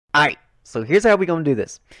Alright, so here's how we gonna do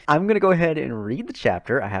this. I'm gonna go ahead and read the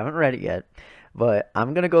chapter. I haven't read it yet, but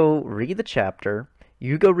I'm gonna go read the chapter.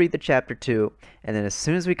 You go read the chapter too, and then as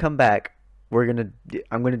soon as we come back, I'm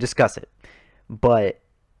gonna discuss it. But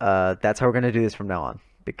that's how we're gonna do this from now on.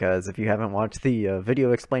 Because if you haven't watched the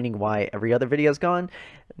video explaining why every other video is gone,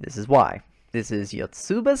 this is why. This is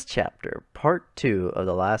Yotsuba's chapter, part 2 of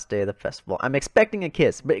the last day of the festival. I'm expecting a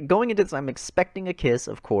kiss, but going into this, I'm expecting a kiss,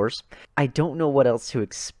 of course. I don't know what else to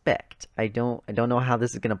expect. I don't know how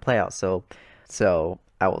this is gonna play out. So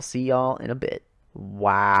I will see y'all in a bit.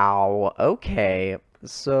 Wow. Okay.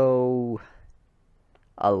 So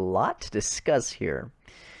a lot to discuss here.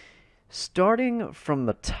 Starting from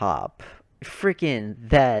the top, freaking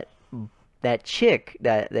that chick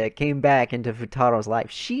that came back into Futaro's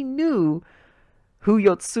life. She knew who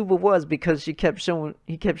Yotsuba was because he kept showing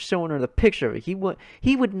her the picture of it.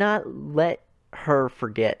 He would not let her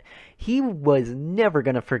forget. He was never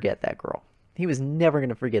gonna forget that girl. He was never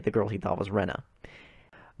gonna forget the girl he thought was Rena.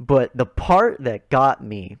 But the part that got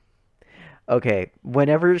me, okay,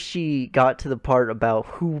 whenever she got to the part about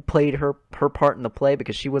who played her part in the play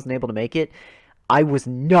because she wasn't able to make it, I was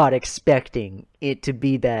not expecting it to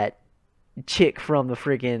be that chick from the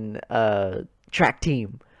friggin' track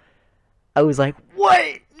team. I was like,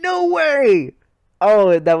 what? No way!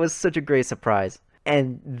 Oh, that was such a great surprise.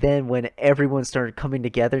 And then when everyone started coming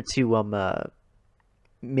together to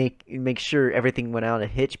make sure everything went out a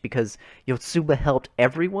hitch because Yotsuba helped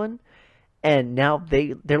everyone, and now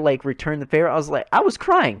they're like return the favor. I was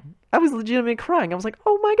crying. I was legitimately crying. I was like,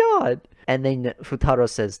 oh my god. And then Futaro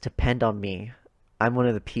says, depend on me. I'm one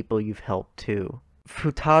of the people you've helped too.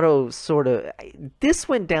 Futaro sort of, this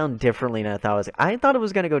went down differently than I thought it was. I thought it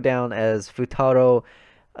was going to go down as Futaro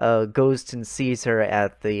goes and sees her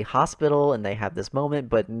at the hospital and they have this moment,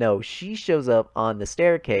 but no, she shows up on the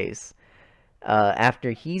staircase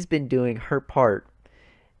after he's been doing her part,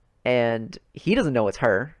 and he doesn't know it's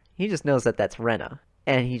her. He just knows that that's Rena,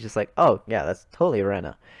 and he's just like, oh yeah, that's totally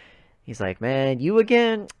Rena. He's like, man, you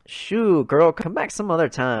again? Shoo, girl, come back some other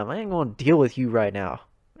time. I ain't gonna deal with you right now.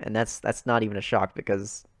 And that's not even a shock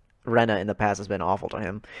because Rena in the past has been awful to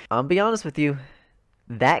him. I'll be honest with you,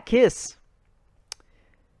 that kiss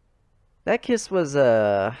was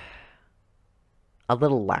a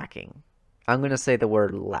little lacking. I'm gonna say the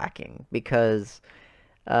word lacking because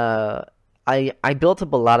I built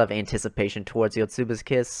up a lot of anticipation towards Yotsuba's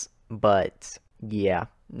kiss, but yeah,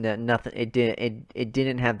 nothing. It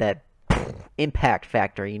didn't have that impact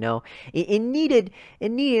factor, you know. It needed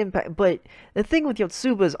impact, but the thing with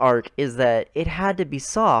Yotsuba's arc is that it had to be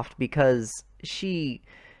soft because she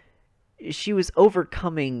was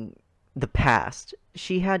overcoming the past.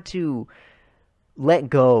 She had to let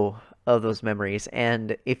go of those memories,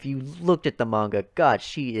 and if you looked at the manga, god,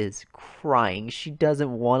 she is crying. She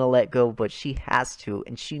doesn't want to let go, but she has to,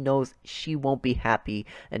 and she knows she won't be happy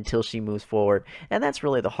until she moves forward. And that's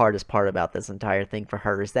really the hardest part about this entire thing for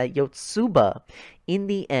her, is that Yotsuba in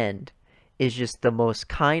the end is just the most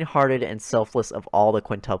kind-hearted and selfless of all the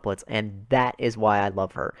quintuplets, and that is why I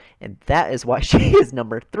love her, and that is why she is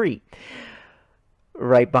number 3,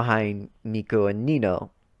 right behind Miko and Nino.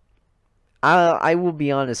 I will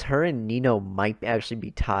be honest, her and Nino might actually be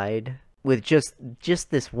tied with just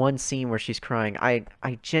this one scene where she's crying. I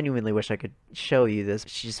genuinely wish I could show you this.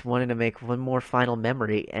 She just wanted to make one more final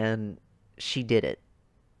memory, and she did it.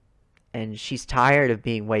 And she's tired of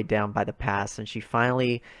being weighed down by the past, and she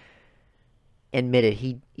finally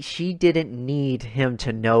admitted she didn't need him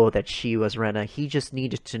to know that she was Rena. He just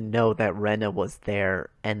needed to know that Rena was there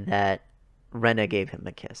and that Rena gave him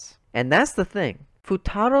the kiss. And that's the thing.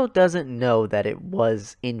 Futaro doesn't know that it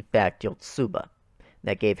was, in fact, Yotsuba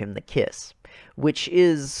that gave him the kiss, which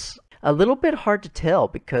is a little bit hard to tell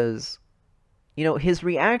because, you know, his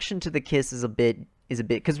reaction to the kiss is a bit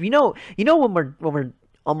because you know when we're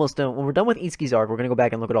almost done, when we're done with Itsuki's arc, we're gonna go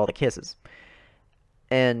back and look at all the kisses,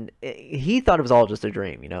 and he thought it was all just a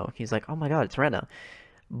dream. You know, he's like, oh my god, it's Rena,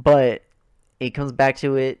 but it comes back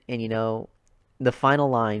to it, and you know, the final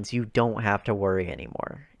lines, you don't have to worry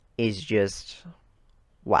anymore, is just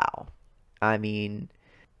wow. I mean,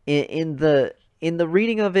 in the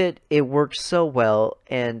reading of it, it worked so well,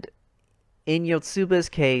 and in Yotsuba's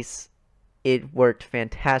case, it worked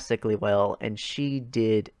fantastically well, and she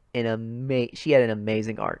had an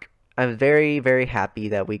amazing arc. I'm very, very happy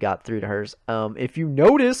that we got through to hers. If you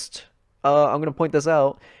noticed, I'm gonna point this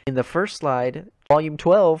out in the first slide. Volume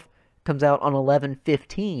 12 comes out on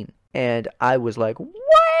 11/15, and I was like, what?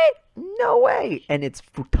 No way! And it's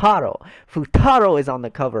Futaro. Futaro is on the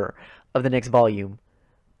cover of the next volume.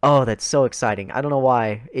 Oh, that's so exciting. I don't know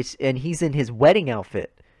why. And he's in his wedding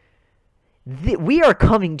outfit. we are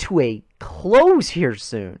coming to a close here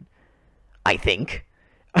soon. I think.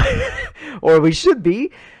 Or we should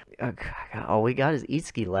be. All we got is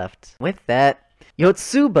Itsuki left. With that,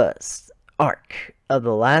 Yotsuba's arc of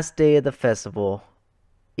the last day of the festival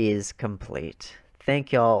is complete.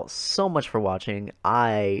 Thank y'all so much for watching.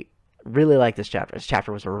 I really like this chapter. This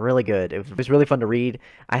chapter was really good. It was really fun to read.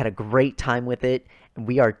 I had a great time with it. And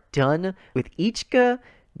we are done with Ichika,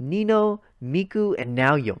 Nino, Miku, and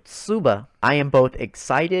now Yotsuba. I am both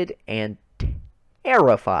excited and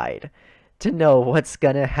terrified to know what's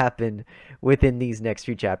gonna happen within these next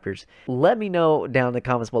few chapters. Let me know down in the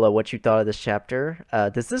comments below what you thought of this chapter.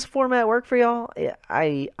 Does this format work for y'all?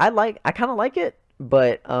 I kind of like it,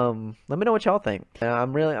 but let me know what y'all think.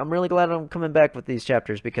 I'm really glad I'm coming back with these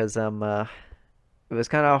chapters because it was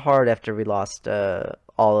kind of hard after we lost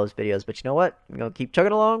all those videos. But you know what? We're gonna keep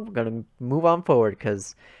chugging along. We're gonna move on forward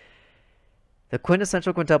because the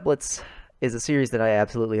Quintessential Quintuplets is a series that I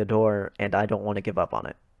absolutely adore, and I don't want to give up on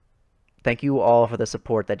it. Thank you all for the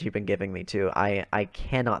support that you've been giving me too. I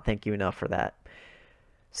cannot thank you enough for that.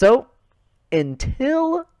 So,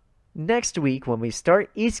 until next week when we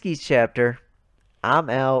start Itsuki's chapter,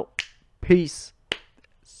 I'm out. Peace.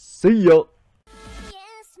 See ya.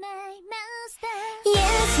 Yes, my master.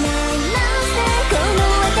 Yes, my master. この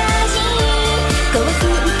私、幸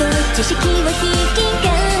福と知識を引き